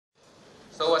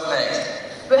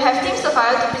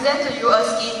Sapphire to present to you a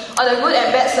skit on the good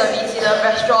and bad service in the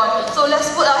restaurant. So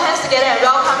let's put our hands together and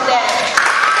welcome them.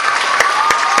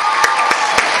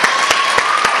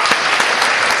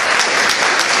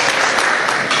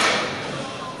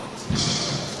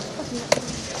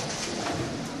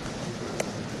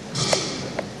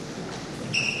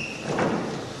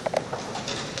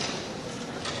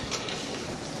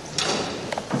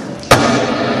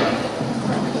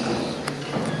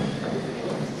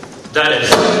 That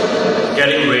is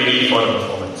getting ready for the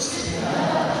performance.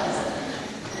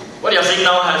 What you're seeing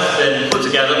now has been put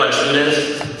together by the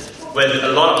students with a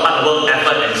lot of hard work,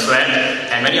 effort, and sweat,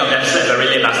 and many of them slept very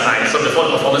late last night. So before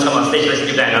the performance comes on stage, let's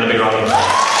give them another big round of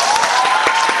applause.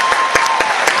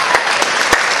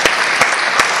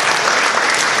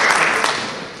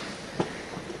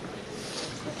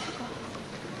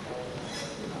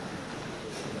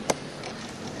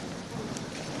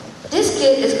 This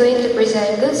skit is going to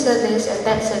present good service and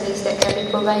bad service that can be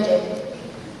provided.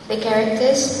 The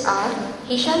characters are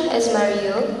Hisham as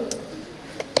Mario,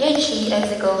 Yechi as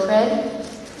the girlfriend,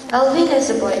 Alvin as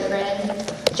the boyfriend,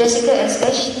 Jessica as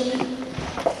Ashley,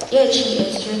 Yechi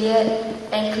as Juliet,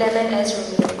 and Clement as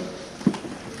Romeo.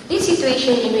 This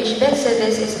situation in which bad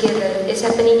service is given is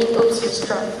happening in Oops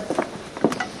restaurant.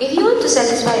 If you want to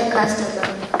satisfy a customer,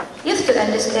 you have to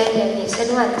understand their needs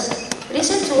and wants.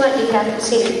 Listen to what they have to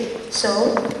say. So,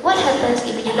 what happens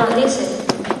if you do not listen?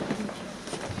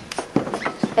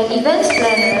 An events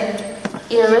planner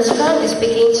in a restaurant is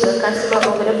speaking to a customer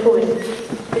over the phone.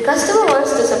 The customer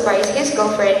wants to surprise his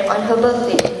girlfriend on her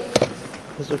birthday.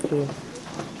 That's okay.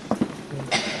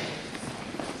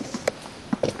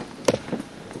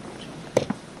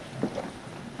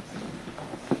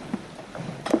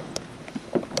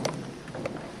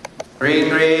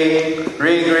 Ring, ring,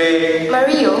 ring, ring.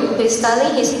 Mario, who is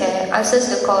styling his hair, answers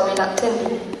the call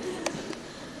reluctantly.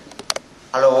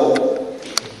 Hello?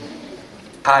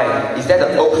 Hi, is that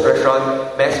the Oaks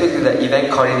restaurant? May I speak to the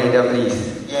event coordinator,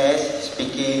 please? Yes,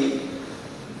 speaking.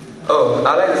 Oh,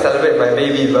 I'd like to celebrate my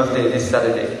baby's birthday this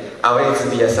Saturday. I want it to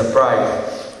be a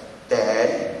surprise.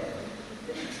 Dad?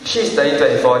 She's turning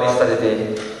 24 this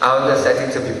Saturday. I want the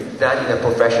setting to be done in a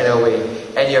professional way.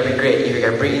 And it will be great if you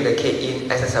can bring in the cake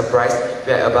in as a surprise.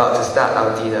 We are about to start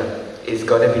our dinner. It's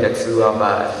gonna be the two of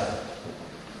us.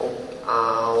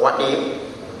 What name?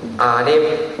 Are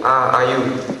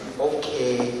you?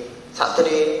 Okay.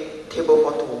 Saturday, table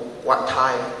for two. What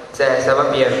time?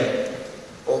 7 p.m.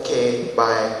 Okay,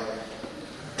 bye.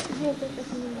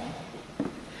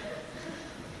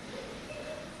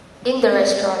 In the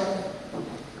restaurant,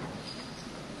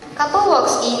 couple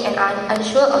walks in and are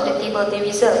unsure of the table they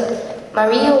reserved.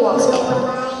 Mario walks in.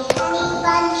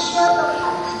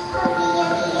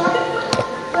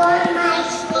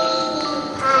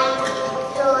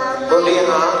 Birthday,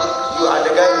 huh? You are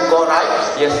the guy who got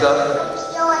right? Yes, sir.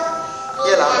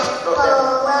 Here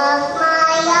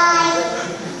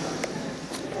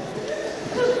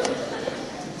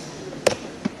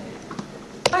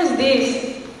What is this?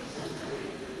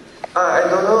 I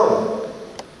don't know.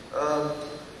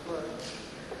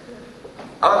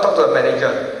 I want to talk to the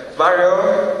manager. Mario?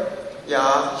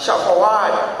 Yeah? Shout for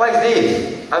what? What is this?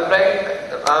 I'm playing.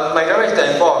 My girlfriend is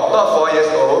 24, not 4 years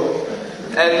old.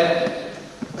 And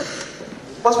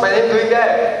what's my name doing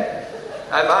there?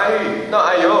 I'm Ayu,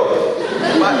 not Ayo.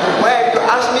 But when you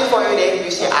ask me for your name,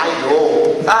 you say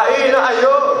Ayo. Ayu, not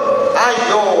Ayo.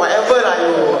 Ayo, whatever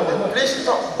Ayo. Please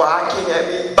stop barking at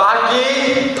me.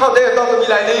 Barking? How dare you talk to me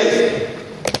like this?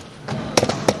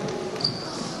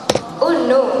 Oh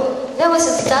no, that was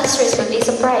a disastrous birthday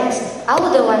surprise. I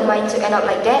wouldn't want mine to end up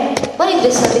like that. What if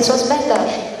the service was better?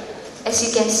 As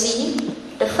you can see,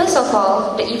 first of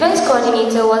all, the events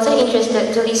coordinator wasn't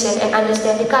interested to listen and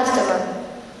understand the customer.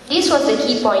 This was the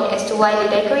key point as to why the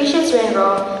decorations went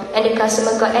wrong and the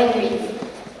customer got angry.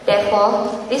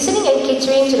 Therefore, listening and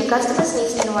catering to the customer's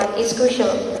needs and wants is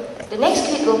crucial. The next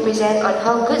clip will present on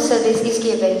how good service is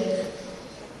given.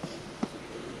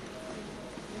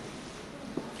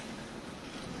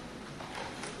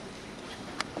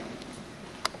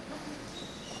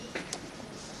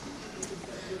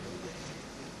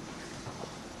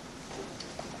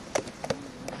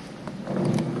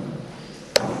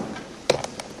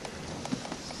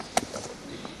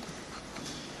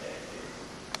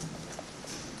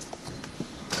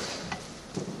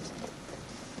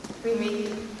 Ring, ring,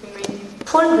 ring, ring.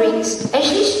 Phone rings.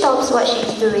 Ashley stops what she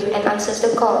is doing and answers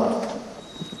the call.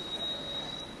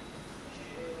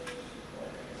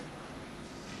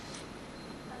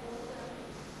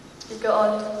 Speaker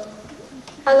on.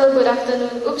 Hello, good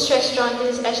afternoon. Oops Restaurant,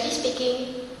 this is Ashley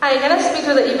speaking. Hi, can I speak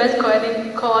to the event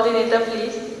coordinator,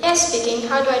 please? Yes, speaking.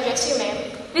 How do I address you, ma'am?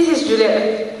 This is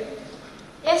Juliet.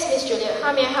 Yes, Miss Juliet.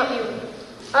 How may I help you?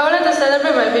 I would like to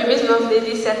celebrate my baby's birthday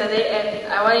this Saturday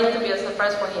and I want it to be a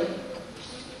surprise for him.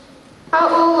 How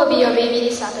old will be your baby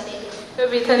this Saturday? He'll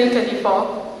be turning 24.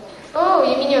 Oh,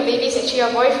 you mean your baby is actually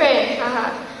your boyfriend?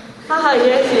 Haha. Haha,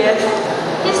 yes.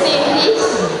 His name, please?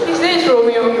 His name is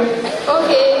Romeo.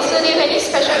 Okay, so do you have any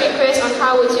special requests on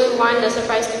how would you want the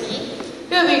surprise to be?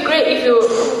 It would be great if you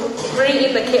bring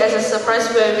in the cake as a surprise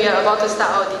when we are about to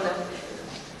start our dinner.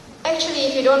 Actually,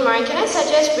 if you don't mind, can I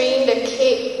suggest bringing the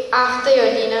cake after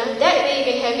your dinner? That way you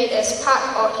can have it as part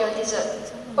of your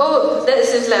dessert. Oh, that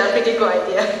seems like a pretty good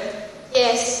idea.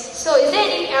 Yes. So is there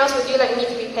anything else would you like me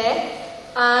to prepare?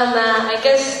 Nah, I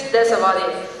guess that's about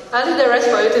it. I'll leave the rest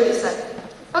for you to decide.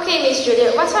 Okay, Miss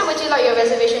Juliet, what time would you like your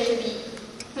reservation to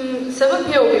be? 7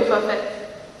 p.m. will be perfect.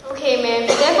 Okay, ma'am.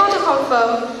 Therefore, to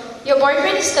confirm, your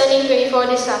boyfriend is turning 24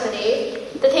 this Saturday.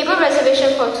 The table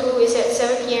reservation for 2 is at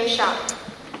 7 p.m. sharp.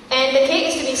 And the cake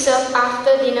is to be served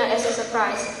after dinner as a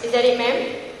surprise. Is that it,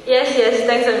 ma'am? Yes,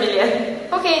 thanks a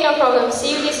million. Okay, no problem.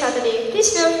 See you this Saturday.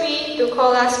 Please feel free to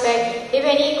call us back if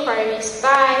any inquiries.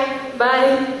 Bye.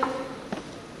 Bye.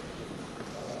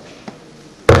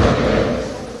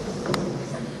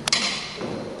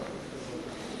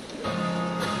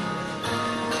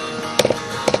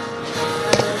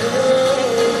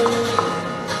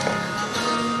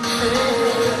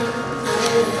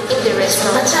 In the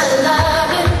restaurant.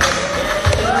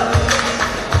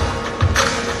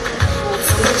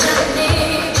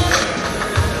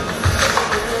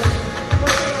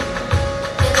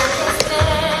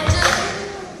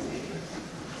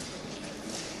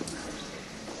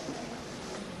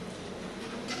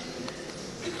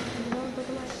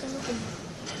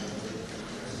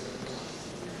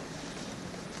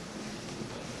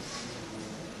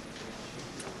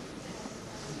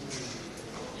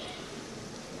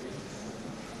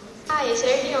 Hi, is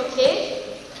everything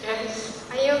okay? Yes.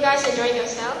 Are you guys enjoying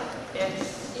yourself?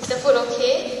 Yes. Is the food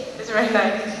okay? It's very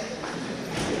nice.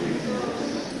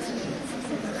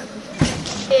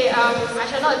 Okay, I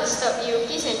shall not disturb you.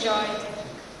 Please enjoy.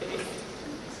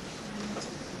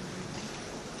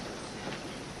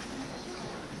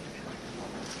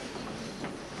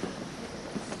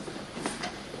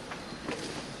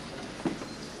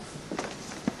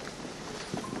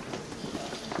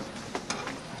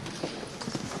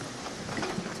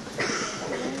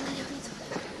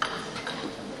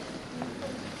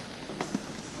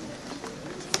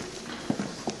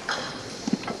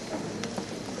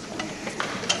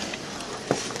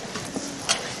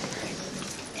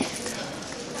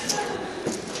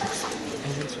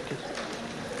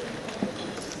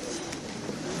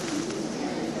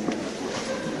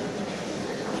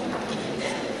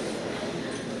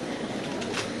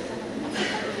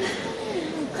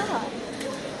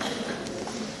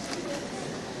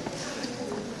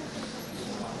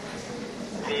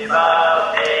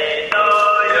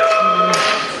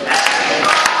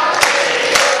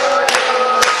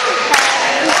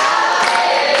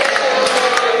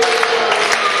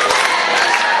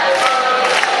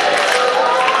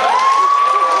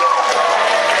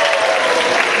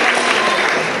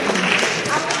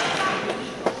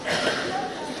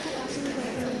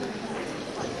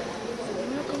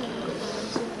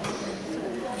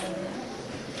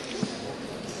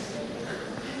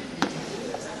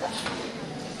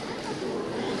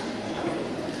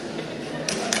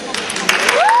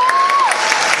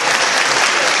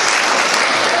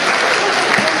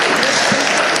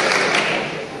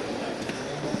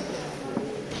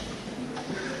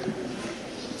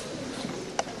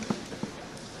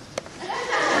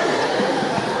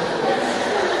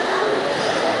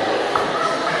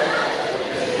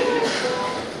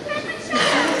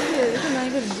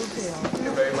 Thank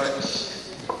you very much.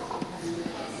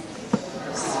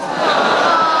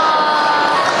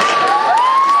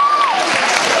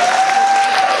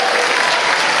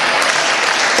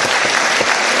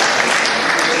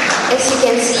 As you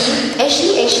can see,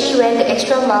 Ashley actually went the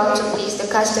extra mile to please the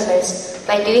customers.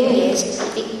 By doing this,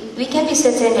 we can be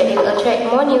certain that they will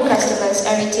attract more new customers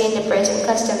and retain the present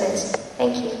customers.